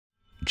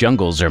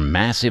Jungles are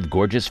massive,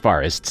 gorgeous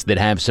forests that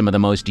have some of the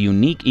most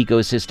unique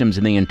ecosystems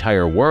in the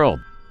entire world.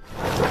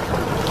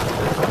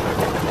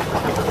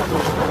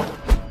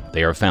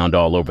 They are found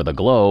all over the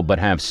globe, but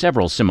have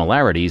several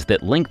similarities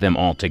that link them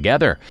all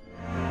together.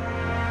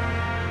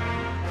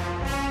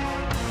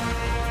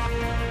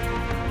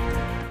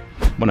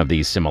 One of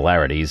these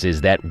similarities is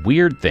that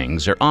weird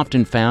things are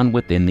often found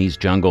within these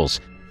jungles.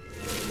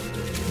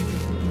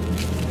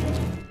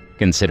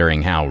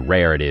 Considering how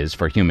rare it is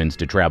for humans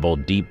to travel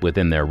deep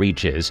within their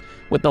reaches,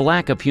 with the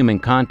lack of human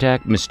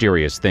contact,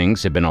 mysterious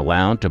things have been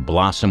allowed to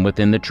blossom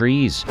within the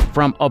trees,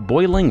 from a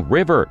boiling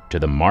river to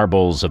the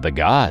marbles of the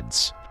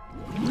gods.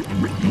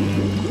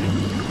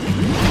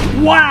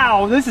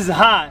 Wow, this is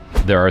hot!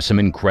 There are some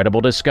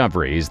incredible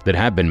discoveries that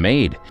have been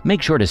made.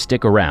 Make sure to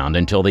stick around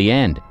until the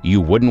end.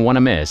 You wouldn't want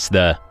to miss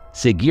the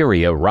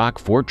Sigiriya Rock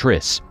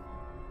Fortress.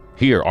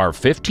 Here are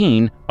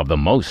 15 of the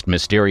most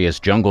mysterious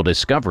jungle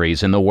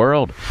discoveries in the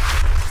world.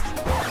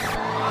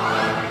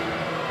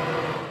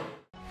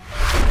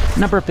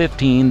 Number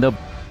 15, the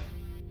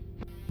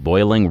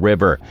Boiling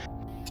River.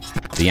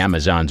 The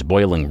Amazon's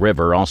boiling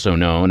river, also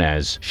known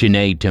as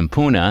Shinei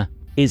Tempuna,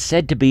 is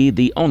said to be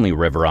the only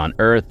river on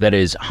Earth that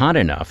is hot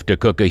enough to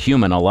cook a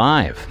human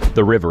alive.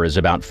 The river is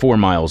about 4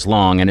 miles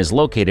long and is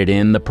located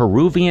in the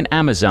Peruvian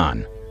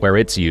Amazon, where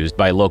it's used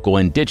by local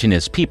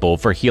indigenous people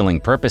for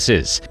healing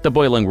purposes. The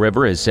boiling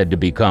river is said to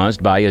be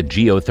caused by a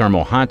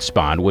geothermal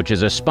hotspot, which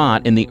is a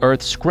spot in the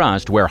Earth's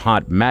crust where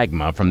hot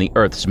magma from the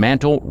Earth's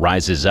mantle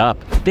rises up.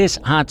 This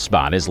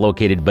hotspot is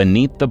located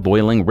beneath the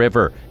boiling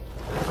river,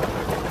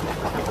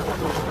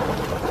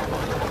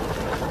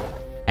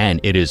 and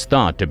it is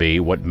thought to be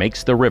what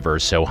makes the river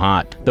so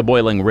hot. The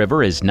boiling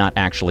river is not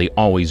actually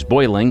always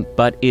boiling,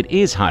 but it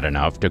is hot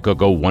enough to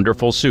cook a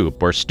wonderful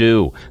soup or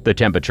stew. The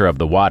temperature of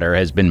the water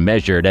has been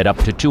measured at up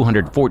to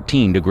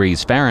 214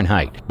 degrees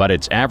Fahrenheit, but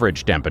its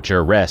average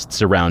temperature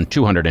rests around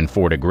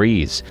 204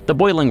 degrees. The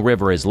boiling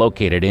river is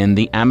located in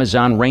the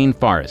Amazon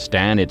rainforest,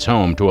 and it's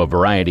home to a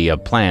variety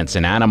of plants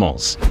and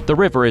animals. The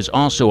river is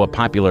also a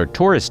popular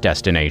tourist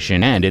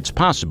destination, and it's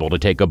possible to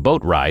take a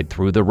boat ride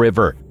through the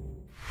river.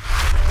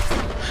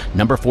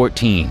 Number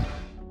 14.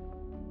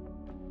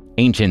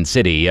 Ancient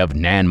City of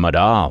Nan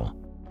Madol.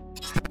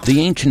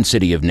 The ancient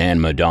city of Nan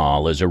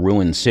Madol is a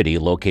ruined city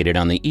located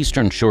on the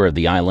eastern shore of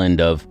the island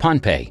of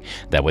Pohnpei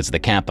that was the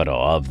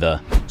capital of the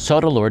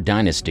Sandalore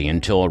dynasty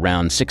until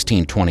around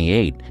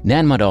 1628.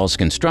 Nan Madol's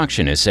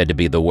construction is said to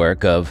be the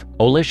work of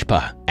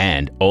Olishpa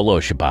and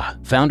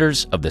Oloshipa,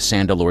 founders of the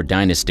Sandalore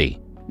dynasty.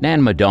 Nan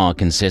Madol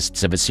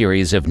consists of a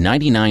series of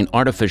 99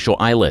 artificial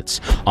islets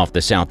off the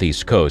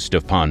southeast coast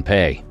of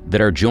Pohnpei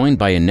that are joined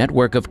by a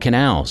network of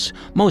canals.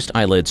 Most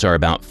islets are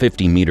about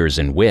 50 meters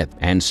in width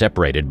and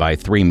separated by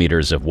 3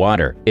 meters of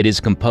water. It is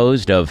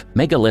composed of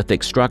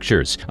megalithic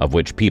structures, of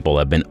which people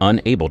have been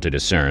unable to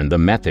discern the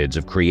methods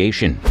of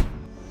creation.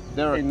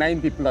 There are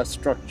 90 plus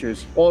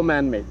structures, all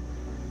man-made.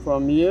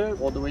 From here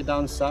all the way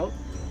down south,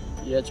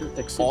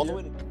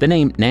 the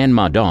name Nan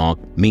Madol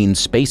means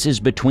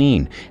spaces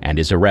between and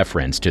is a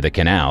reference to the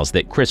canals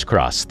that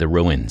crisscross the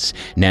ruins.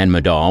 Nan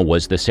Madol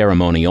was the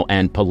ceremonial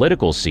and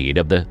political seat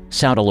of the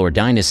Sandalore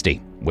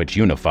dynasty, which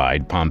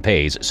unified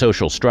Pohnpei's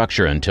social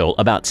structure until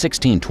about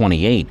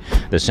 1628.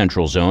 The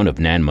central zone of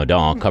Nan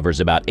Madol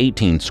covers about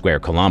 18 square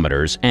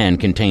kilometers and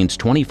contains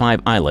 25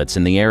 islets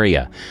in the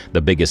area.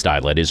 The biggest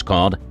islet is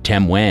called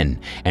Temwen,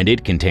 and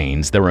it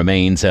contains the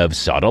remains of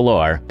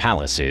Sandalore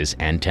palaces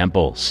and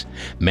temples.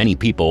 Many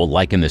people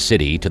liken the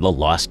city to the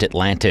lost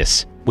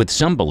Atlantis, with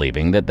some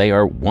believing that they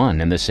are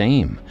one and the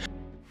same.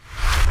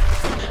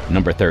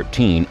 Number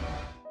 13.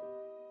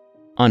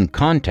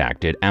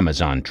 Uncontacted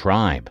Amazon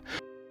Tribe.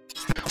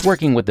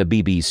 Working with the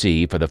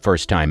BBC for the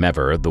first time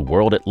ever, the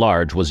world at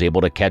large was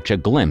able to catch a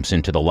glimpse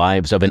into the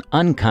lives of an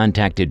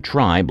uncontacted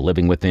tribe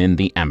living within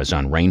the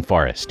Amazon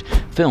rainforest.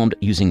 Filmed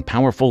using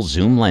powerful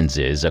zoom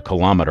lenses a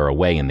kilometer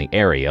away in the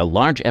area,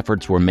 large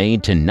efforts were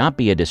made to not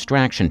be a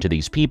distraction to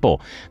these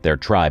people. Their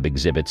tribe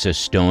exhibits a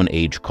Stone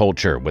Age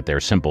culture with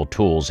their simple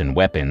tools and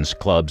weapons,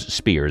 clubs,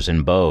 spears,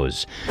 and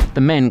bows.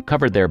 The men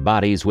covered their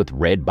bodies with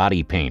red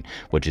body paint,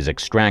 which is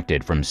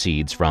extracted from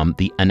seeds from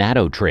the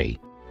annatto tree.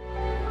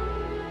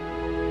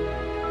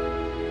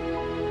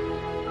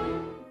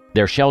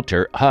 Their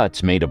shelter,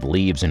 huts made of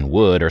leaves and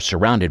wood, are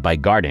surrounded by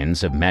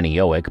gardens of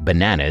manioc,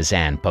 bananas,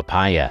 and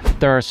papaya.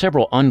 There are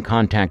several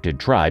uncontacted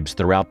tribes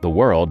throughout the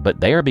world,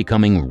 but they are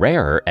becoming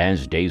rarer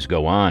as days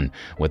go on.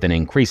 With an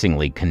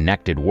increasingly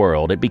connected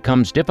world, it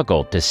becomes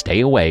difficult to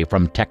stay away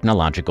from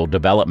technological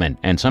development,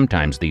 and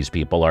sometimes these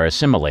people are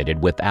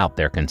assimilated without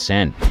their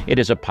consent. It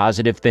is a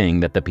positive thing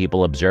that the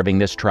people observing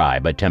this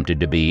tribe attempted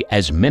to be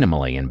as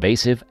minimally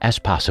invasive as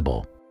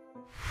possible.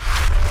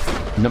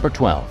 Number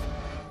 12.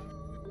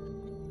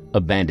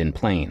 Abandoned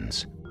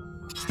planes.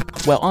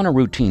 While on a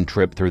routine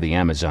trip through the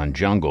Amazon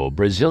jungle,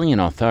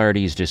 Brazilian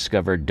authorities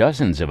discovered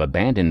dozens of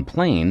abandoned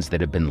planes that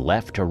had been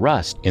left to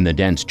rust in the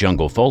dense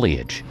jungle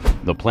foliage.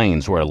 The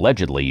planes were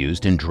allegedly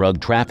used in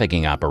drug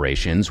trafficking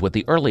operations, with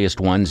the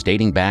earliest ones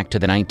dating back to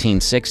the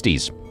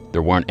 1960s.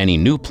 There weren't any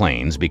new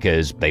planes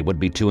because they would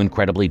be too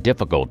incredibly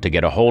difficult to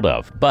get a hold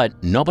of.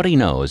 But nobody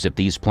knows if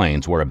these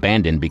planes were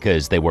abandoned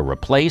because they were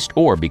replaced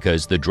or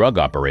because the drug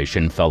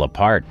operation fell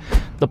apart.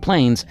 The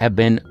planes have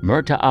been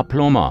Murta a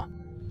Pluma.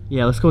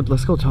 Yeah, let's go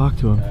talk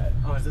to him.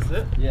 Oh, is this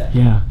it?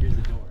 Yeah. Here's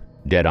the door.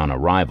 Dead on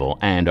arrival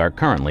and are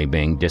currently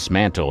being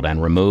dismantled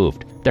and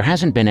removed. There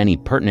hasn't been any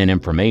pertinent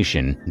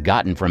information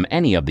gotten from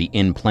any of the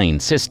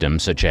in-plane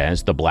systems such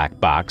as the black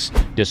box,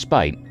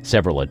 despite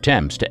several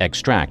attempts to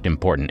extract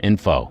important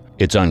info.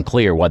 It's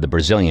unclear why the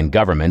Brazilian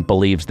government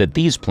believes that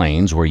these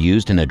planes were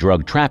used in a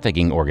drug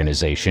trafficking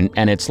organization,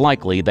 and it's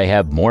likely they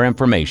have more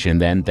information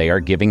than they are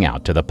giving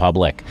out to the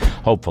public.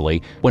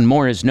 Hopefully, when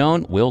more is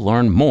known, we'll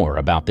learn more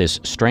about this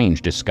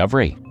strange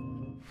discovery.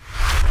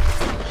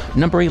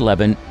 Number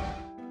 11.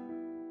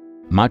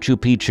 Machu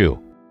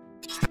Picchu.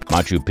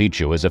 Machu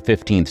Picchu is a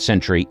 15th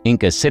century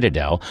Inca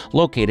citadel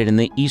located in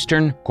the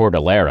eastern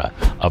Cordillera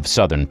of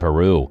southern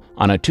Peru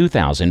on a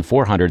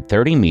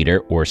 2,430-meter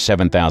or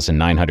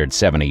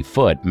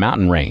 7,970-foot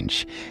mountain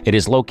range. It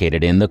is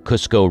located in the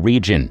Cusco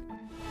region.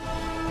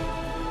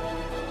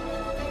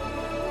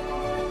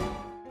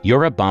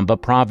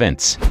 Urubamba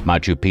Province,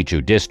 Machu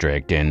Picchu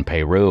District in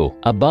Peru,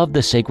 above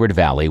the Sacred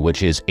Valley,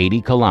 which is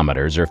 80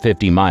 kilometers or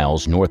 50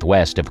 miles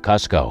northwest of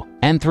Cusco,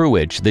 and through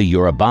which the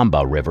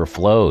Urubamba River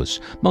flows.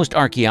 Most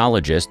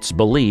archaeologists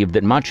believe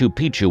that Machu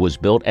Picchu was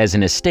built as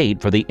an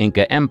estate for the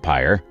Inca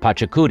Empire,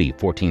 Pachacuti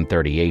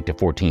 1438 to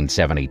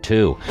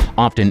 1472.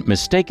 Often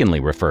mistakenly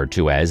referred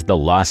to as the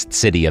Lost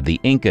City of the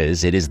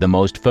Incas, it is the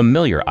most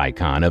familiar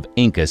icon of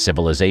Inca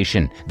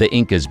civilization. The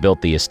Incas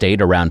built the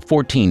estate around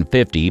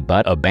 1450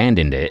 but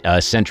abandoned it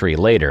a century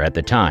later at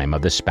the time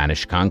of the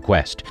Spanish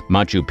conquest.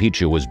 Machu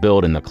Picchu was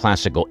built in the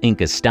classical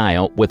Inca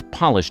style with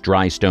polished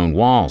dry stone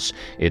walls.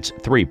 Its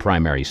three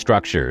primary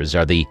structures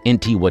are the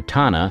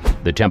Intihuatana,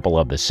 the Temple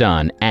of the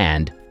Sun,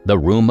 and the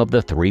Room of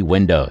the Three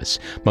Windows.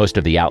 Most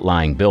of the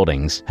outlying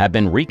buildings have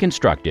been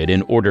reconstructed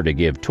in order to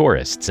give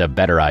tourists a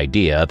better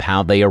idea of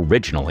how they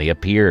originally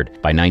appeared.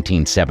 By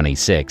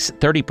 1976,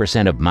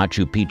 30% of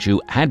Machu Picchu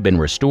had been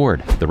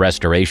restored. The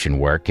restoration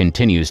work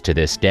continues to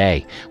this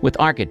day, with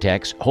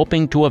architects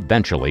hoping to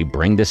eventually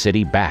bring the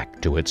city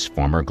back to its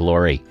former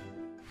glory.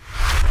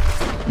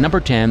 Number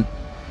 10.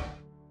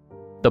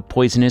 The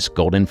poisonous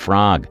golden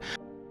frog.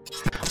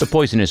 The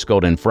poisonous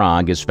golden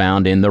frog is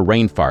found in the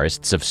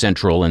rainforests of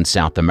Central and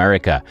South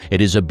America.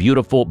 It is a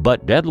beautiful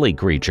but deadly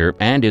creature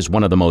and is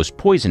one of the most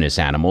poisonous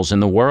animals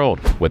in the world,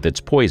 with its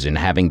poison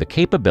having the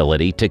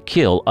capability to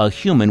kill a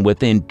human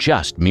within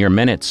just mere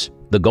minutes.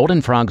 The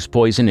golden frog's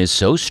poison is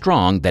so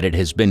strong that it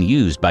has been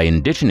used by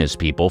indigenous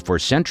people for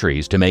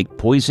centuries to make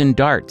poison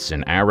darts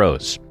and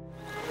arrows.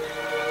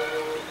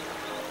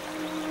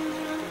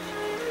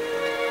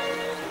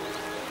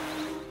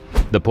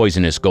 The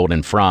poisonous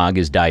golden frog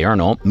is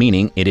diurnal,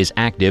 meaning it is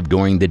active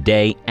during the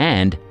day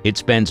and it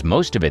spends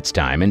most of its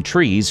time in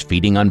trees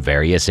feeding on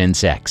various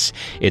insects.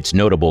 Its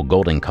notable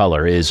golden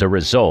color is a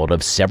result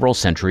of several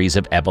centuries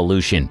of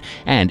evolution,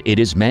 and it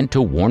is meant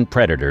to warn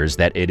predators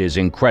that it is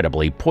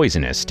incredibly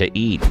poisonous to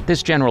eat.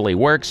 This generally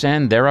works,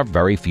 and there are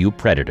very few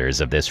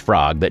predators of this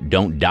frog that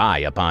don't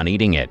die upon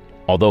eating it.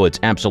 Although it's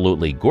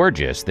absolutely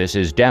gorgeous, this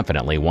is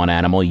definitely one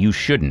animal you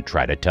shouldn't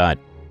try to touch.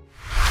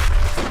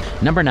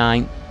 Number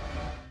 9.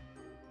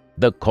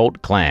 The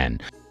Colt clan.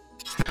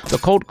 The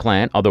Colt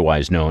clan,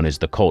 otherwise known as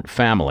the Colt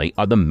family,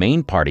 are the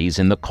main parties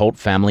in the Colt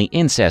family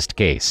incest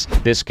case.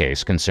 This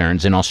case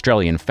concerns an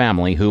Australian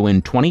family who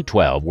in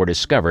 2012 were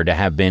discovered to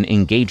have been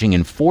engaging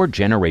in 4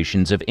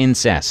 generations of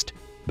incest,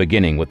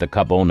 beginning with the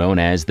couple known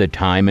as the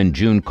Time and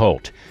June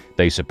Colt.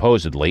 They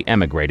supposedly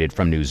emigrated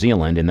from New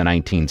Zealand in the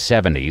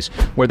 1970s,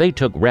 where they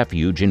took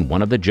refuge in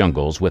one of the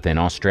jungles within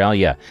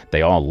Australia.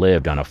 They all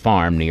lived on a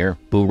farm near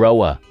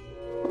Buroa,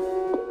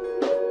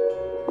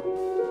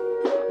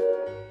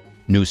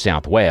 New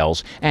South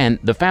Wales, and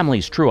the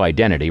family's true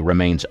identity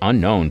remains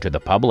unknown to the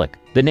public.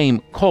 The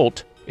name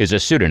Colt is a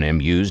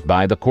pseudonym used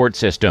by the court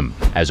system,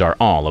 as are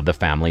all of the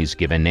family's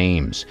given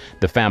names.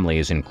 The family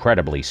is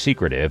incredibly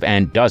secretive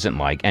and doesn't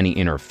like any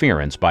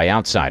interference by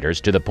outsiders,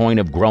 to the point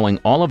of growing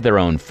all of their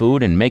own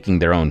food and making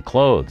their own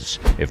clothes.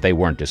 If they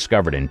weren't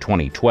discovered in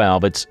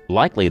 2012, it's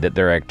likely that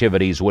their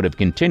activities would have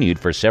continued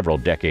for several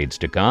decades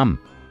to come.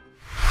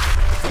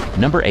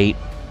 Number 8.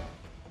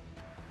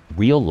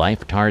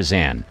 Real-life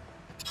Tarzan.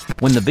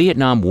 When the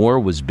Vietnam War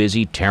was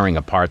busy tearing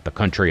apart the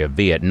country of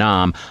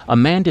Vietnam, a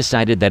man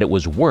decided that it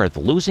was worth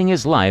losing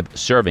his life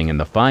serving in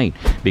the fight.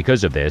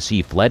 Because of this,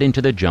 he fled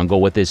into the jungle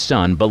with his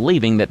son,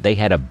 believing that they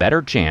had a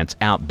better chance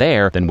out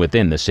there than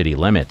within the city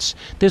limits.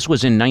 This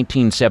was in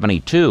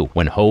 1972,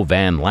 when Ho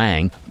Van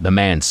Lang, the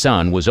man's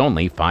son, was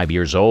only 5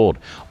 years old.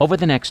 Over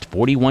the next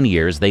 41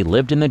 years, they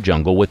lived in the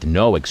jungle with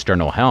no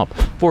external help,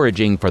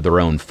 foraging for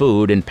their own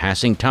food and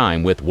passing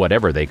time with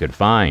whatever they could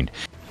find.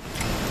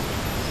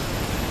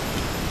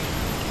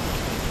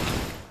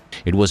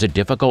 It was a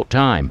difficult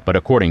time, but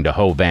according to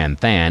Ho Van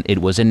Than, it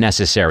was a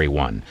necessary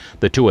one.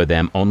 The two of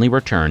them only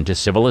returned to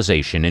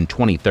civilization in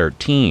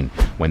 2013,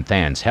 when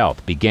Than's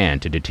health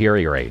began to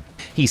deteriorate.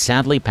 He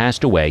sadly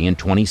passed away in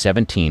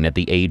 2017 at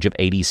the age of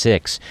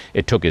 86.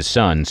 It took his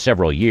son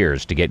several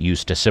years to get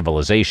used to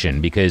civilization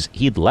because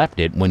he'd left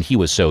it when he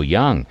was so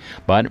young.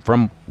 But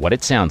from what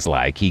it sounds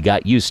like, he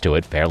got used to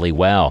it fairly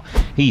well.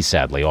 He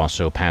sadly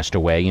also passed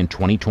away in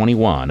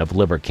 2021 of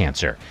liver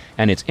cancer.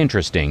 And it's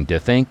interesting to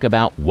think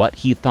about what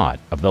he thought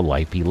of the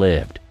life he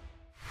lived.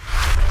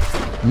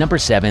 Number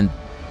 7.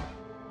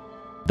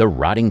 The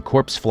rotting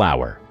corpse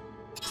flower.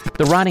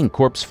 The rotting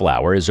corpse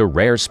flower is a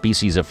rare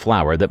species of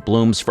flower that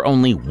blooms for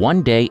only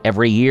one day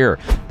every year.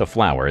 The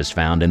flower is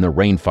found in the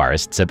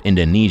rainforests of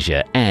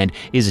Indonesia and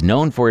is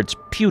known for its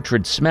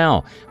putrid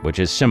smell, which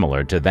is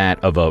similar to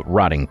that of a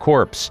rotting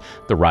corpse.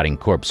 The rotting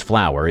corpse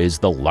flower is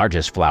the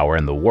largest flower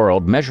in the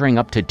world, measuring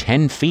up to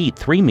 10 feet,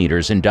 3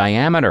 meters in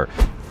diameter.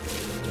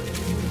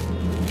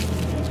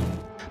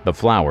 The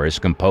flower is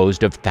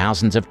composed of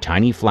thousands of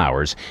tiny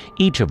flowers,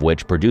 each of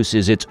which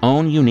produces its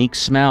own unique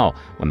smell.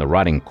 When the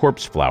rotting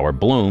corpse flower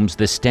blooms,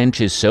 the stench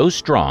is so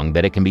strong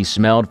that it can be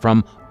smelled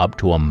from up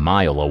to a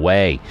mile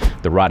away.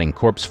 The rotting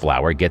corpse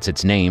flower gets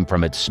its name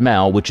from its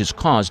smell, which is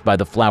caused by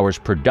the flower's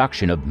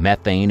production of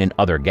methane and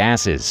other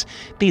gases.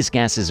 These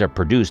gases are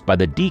produced by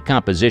the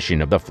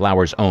decomposition of the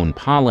flower's own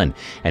pollen,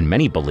 and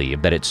many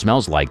believe that it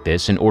smells like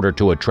this in order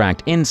to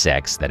attract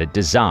insects that it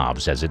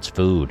dissolves as its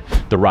food.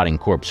 The rotting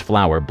corpse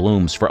flower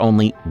blooms for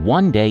only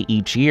one day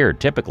each year,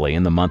 typically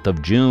in the month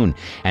of June,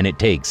 and it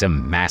takes a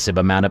massive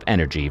amount of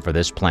energy for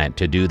this plant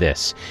to do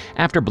this.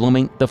 After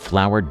blooming, the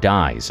flower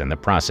dies, and the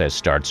process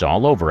starts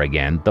all over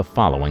again the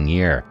following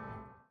year.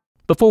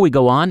 Before we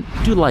go on,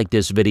 do like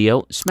this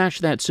video, smash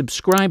that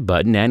subscribe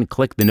button, and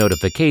click the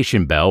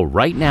notification bell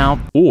right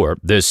now, or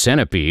this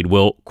centipede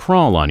will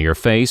crawl on your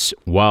face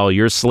while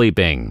you're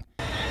sleeping.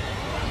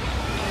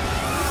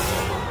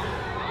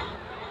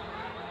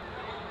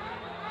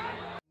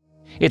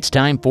 It's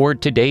time for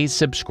today's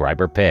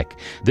subscriber pick.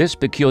 This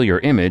peculiar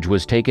image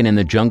was taken in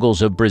the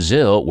jungles of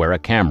Brazil, where a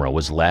camera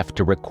was left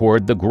to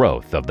record the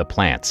growth of the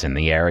plants in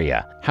the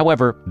area.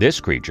 However,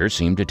 this creature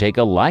seemed to take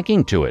a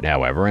liking to it,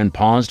 and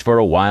paused for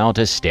a while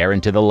to stare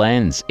into the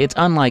lens. It's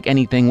unlike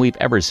anything we've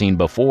ever seen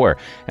before,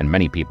 and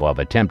many people have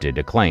attempted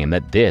to claim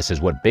that this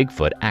is what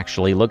Bigfoot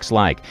actually looks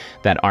like.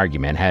 That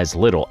argument has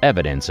little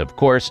evidence, of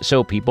course,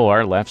 so people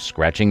are left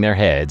scratching their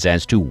heads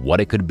as to what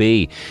it could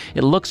be.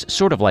 It looks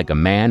sort of like a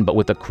man, but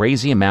with a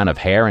crazy amount of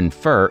hair and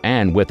fur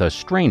and with a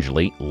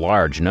strangely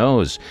large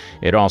nose.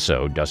 It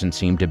also doesn't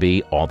seem to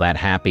be all that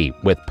happy,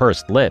 with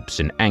pursed lips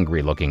and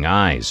angry-looking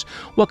eyes.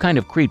 What kind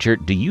of creature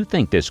do you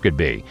think this could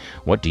be?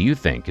 What do you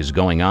think is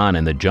going on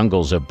in the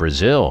jungles of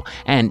Brazil?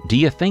 And do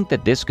you think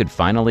that this could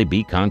finally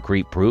be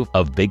concrete proof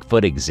of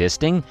Bigfoot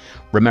existing?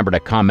 Remember to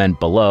comment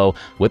below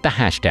with the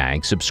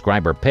hashtag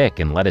 #subscriberpick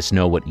and let us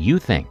know what you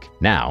think.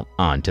 Now,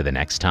 on to the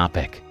next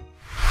topic.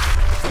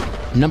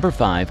 Number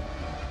 5.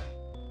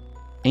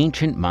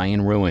 Ancient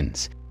Mayan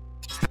ruins.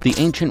 The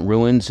ancient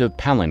ruins of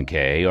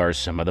Palenque are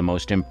some of the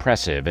most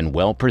impressive and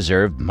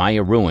well-preserved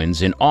Maya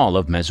ruins in all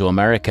of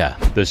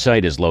Mesoamerica. The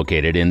site is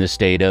located in the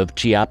state of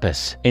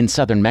Chiapas, in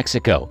southern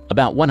Mexico,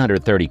 about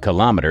 130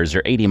 kilometers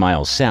or 80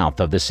 miles south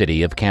of the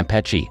city of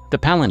Campeche. The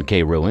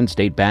Palenque ruins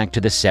date back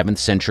to the 7th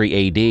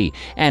century AD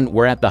and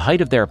were at the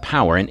height of their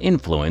power and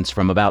influence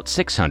from about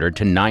 600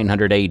 to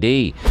 900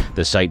 AD.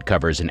 The site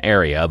covers an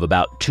area of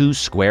about 2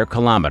 square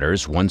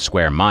kilometers, 1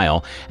 square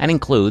mile, and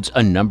includes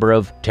a number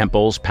of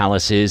temples,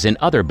 palaces, and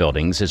other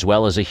buildings, as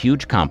well as a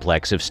huge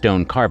complex of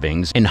stone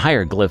carvings and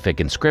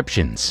hieroglyphic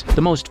inscriptions.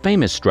 The most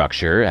famous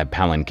structure at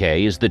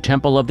Palenque is the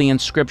Temple of the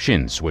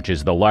Inscriptions, which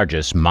is the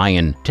largest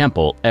Mayan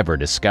temple ever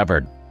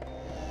discovered.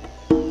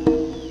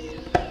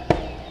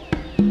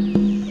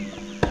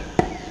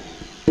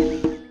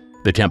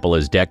 The temple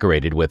is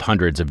decorated with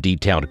hundreds of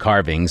detailed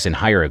carvings and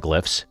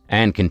hieroglyphs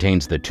and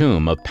contains the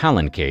tomb of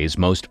Palenque's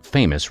most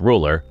famous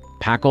ruler,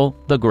 Pakal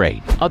the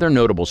Great. Other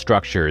notable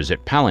structures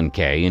at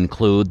Palenque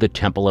include the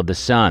Temple of the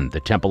Sun, the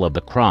Temple of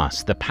the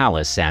Cross, the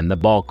Palace, and the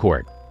Ball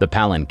Court. The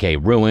Palenque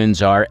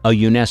ruins are a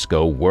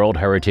UNESCO World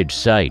Heritage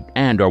Site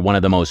and are one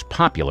of the most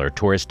popular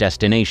tourist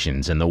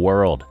destinations in the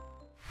world.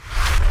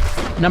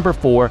 Number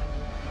 4.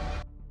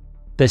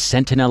 The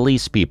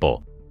Sentinelese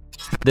people.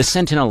 The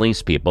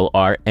Sentinelese people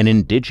are an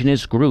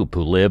indigenous group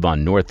who live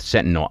on North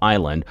Sentinel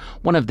Island,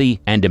 one of the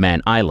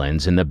Andaman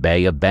Islands in the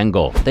Bay of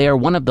Bengal. They are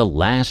one of the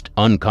last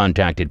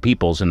uncontacted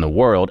peoples in the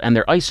world, and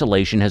their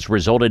isolation has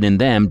resulted in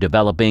them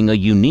developing a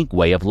unique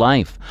way of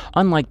life.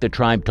 Unlike the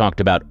tribe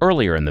talked about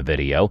earlier in the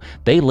video,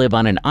 they live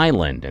on an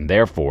island and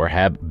therefore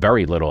have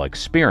very little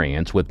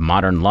experience with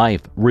modern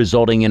life,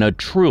 resulting in a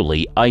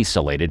truly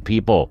isolated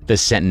people. The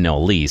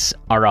Sentinelese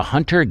are a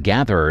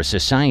hunter-gatherer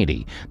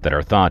society that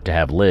are thought to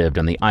have lived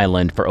on the island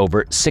for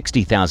over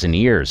 60,000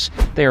 years.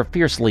 They are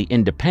fiercely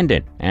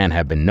independent and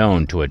have been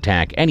known to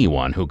attack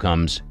anyone who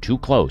comes too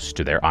close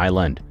to their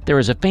island. There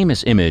is a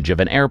famous image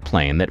of an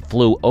airplane that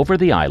flew over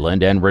the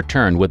island and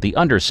returned with the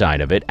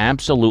underside of it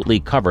absolutely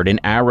covered in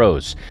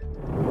arrows.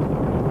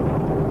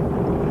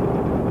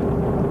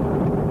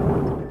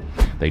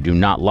 They do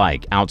not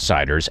like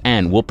outsiders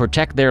and will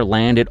protect their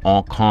land at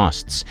all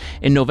costs.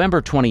 In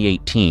November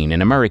 2018,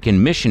 an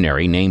American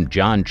missionary named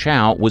John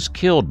Chow was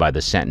killed by the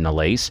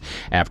Sentinelese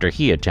after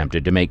he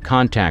attempted to make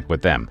contact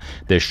with them.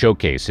 This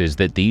showcases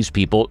that these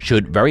people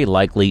should very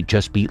likely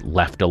just be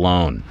left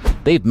alone.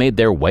 They've made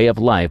their way of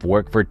life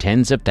work for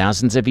tens of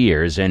thousands of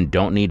years and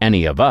don't need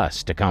any of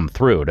us to come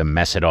through to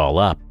mess it all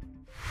up.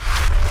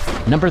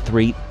 Number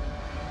 3.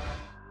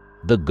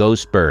 The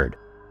ghost bird.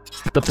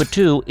 The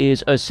patu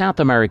is a South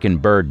American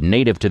bird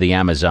native to the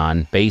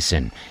Amazon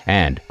basin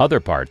and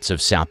other parts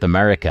of South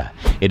America.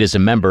 It is a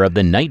member of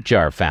the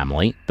nightjar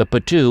family. The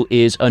patu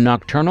is a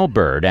nocturnal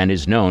bird and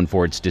is known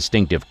for its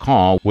distinctive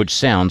call, which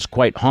sounds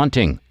quite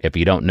haunting if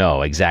you don't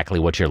know exactly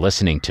what you're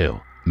listening to.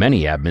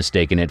 Many have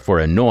mistaken it for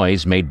a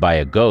noise made by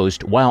a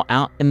ghost while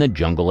out in the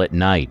jungle at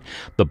night.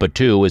 The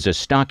patu is a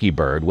stocky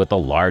bird with a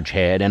large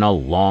head and a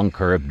long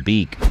curved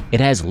beak. It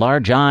has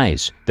large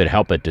eyes that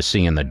help it to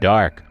see in the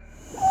dark.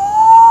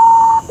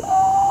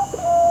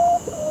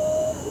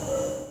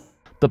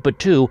 The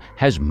patu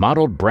has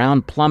mottled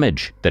brown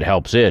plumage that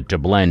helps it to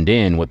blend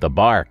in with the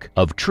bark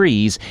of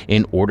trees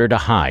in order to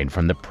hide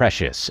from the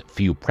precious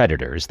few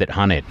predators that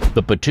hunt it.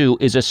 The patu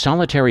is a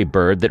solitary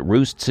bird that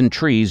roosts in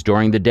trees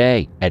during the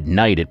day. At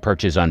night, it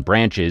perches on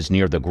branches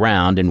near the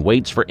ground and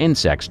waits for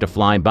insects to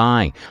fly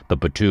by. The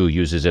patu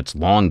uses its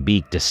long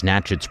beak to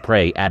snatch its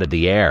prey out of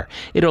the air.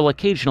 It'll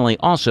occasionally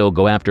also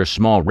go after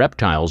small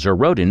reptiles or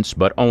rodents,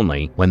 but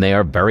only when they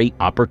are very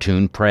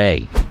opportune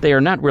prey. They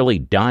are not really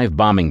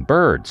dive-bombing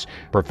birds,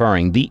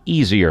 preferring the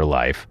easier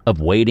life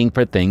of waiting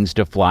for things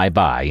to fly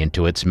by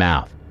into its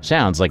mouth.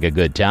 Sounds like a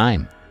good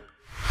time.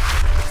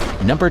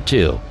 Number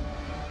 2.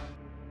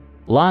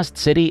 Lost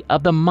City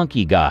of the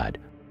Monkey God.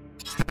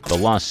 The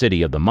lost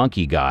city of the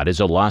monkey god is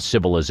a lost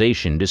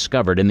civilization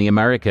discovered in the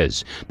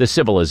Americas. The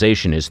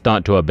civilization is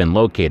thought to have been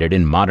located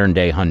in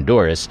modern-day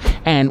Honduras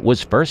and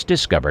was first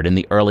discovered in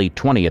the early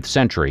 20th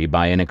century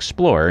by an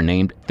explorer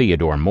named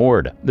Theodore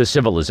Mord. The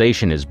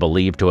civilization is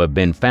believed to have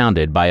been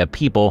founded by a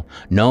people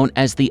known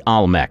as the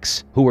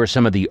Olmecs, who were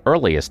some of the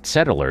earliest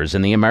settlers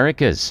in the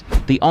Americas.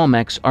 The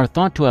Olmecs are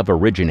thought to have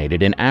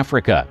originated in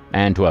Africa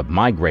and to have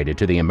migrated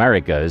to the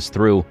Americas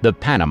through the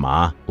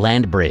Panama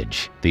Land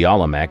Bridge. The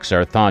Olmecs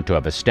are thought to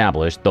have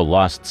established the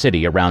lost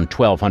city around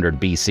 1200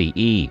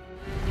 BCE.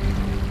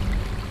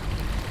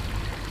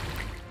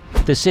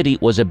 The city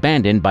was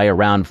abandoned by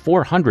around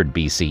 400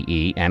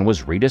 BCE and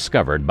was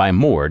rediscovered by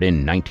Mord in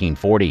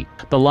 1940.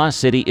 The lost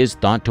city is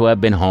thought to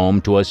have been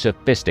home to a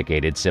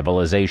sophisticated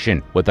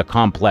civilization with a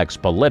complex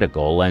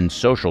political and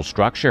social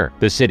structure.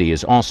 The city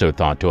is also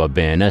thought to have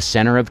been a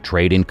center of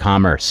trade and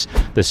commerce.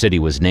 The city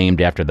was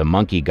named after the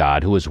monkey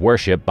god who was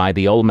worshipped by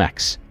the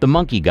Olmecs. The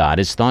monkey god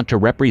is thought to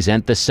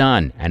represent the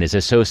sun and is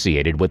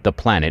associated with the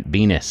planet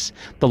Venus.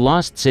 The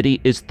lost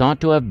city is thought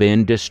to have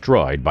been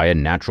destroyed by a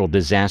natural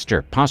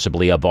disaster,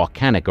 possibly a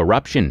volcanic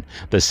eruption.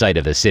 The site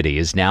of the city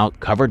is now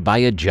covered by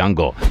a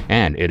jungle,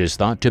 and it is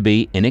thought to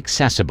be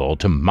inaccessible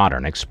to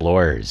modern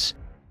explorers.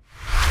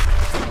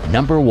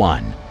 Number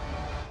 1.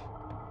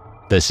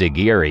 The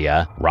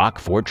Sigiriya Rock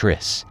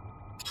Fortress.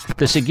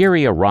 The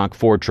Sigiriya Rock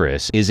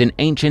Fortress is an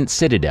ancient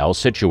citadel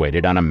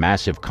situated on a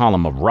massive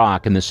column of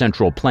rock in the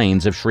central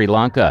plains of Sri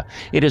Lanka.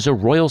 It is a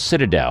royal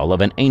citadel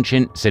of an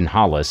ancient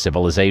Sinhala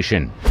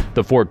civilization.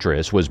 The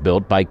fortress was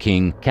built by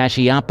King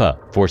Kashyapa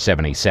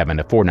 477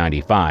 to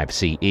 495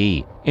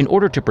 CE in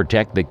order to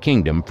protect the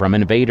kingdom from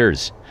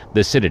invaders.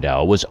 The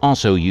citadel was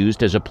also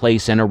used as a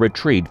place and a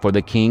retreat for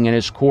the king and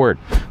his court.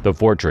 The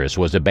fortress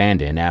was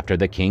abandoned after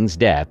the king's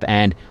death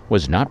and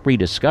was not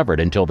rediscovered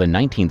until the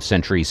 19th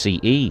century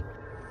CE.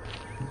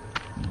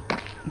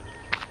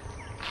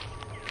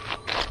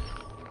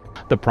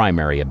 The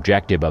primary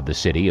objective of the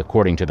city,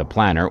 according to the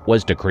planner,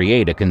 was to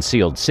create a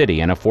concealed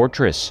city and a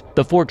fortress.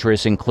 The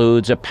fortress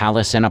includes a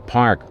palace and a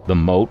park. The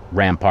moat,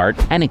 rampart,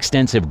 and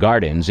extensive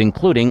gardens,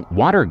 including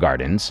water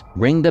gardens,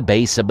 ring the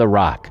base of the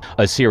rock.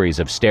 A series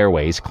of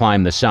stairways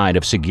climb the side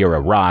of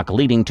Sigiriya Rock,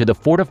 leading to the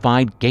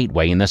fortified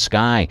gateway in the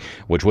sky,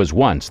 which was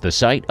once the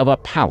site of a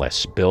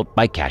palace built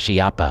by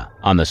Kashyapa.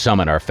 On the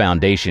summit are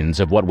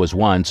foundations of what was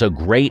once a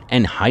great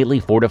and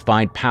highly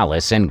fortified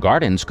palace and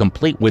gardens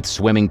complete with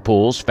swimming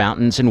pools,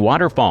 fountains, and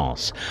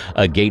waterfalls.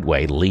 A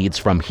gateway leads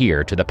from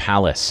here to the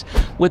palace.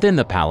 Within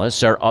the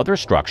palace are other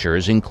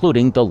structures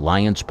including the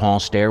Lion's Paw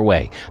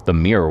Stairway, the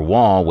Mirror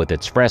Wall with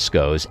its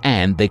frescoes,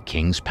 and the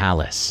King's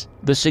Palace.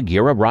 The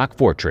Sigiriya Rock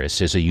Fortress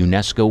is a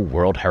UNESCO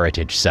World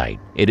Heritage Site.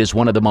 It is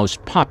one of the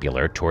most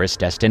popular tourist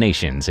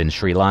destinations in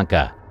Sri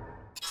Lanka.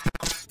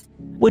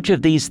 Which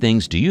of these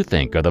things do you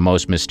think are the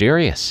most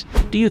mysterious?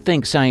 Do you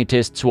think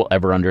scientists will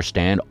ever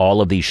understand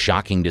all of these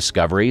shocking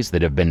discoveries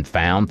that have been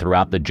found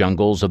throughout the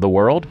jungles of the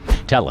world?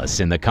 Tell us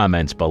in the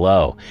comments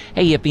below.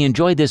 Hey, if you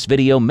enjoyed this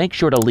video, make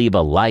sure to leave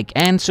a like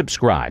and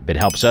subscribe. It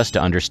helps us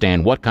to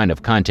understand what kind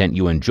of content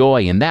you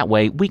enjoy, and that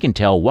way we can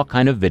tell what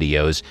kind of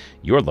videos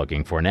you're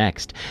looking for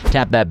next.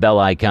 Tap that bell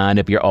icon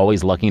if you're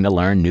always looking to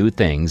learn new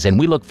things, and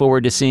we look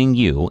forward to seeing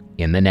you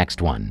in the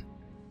next one.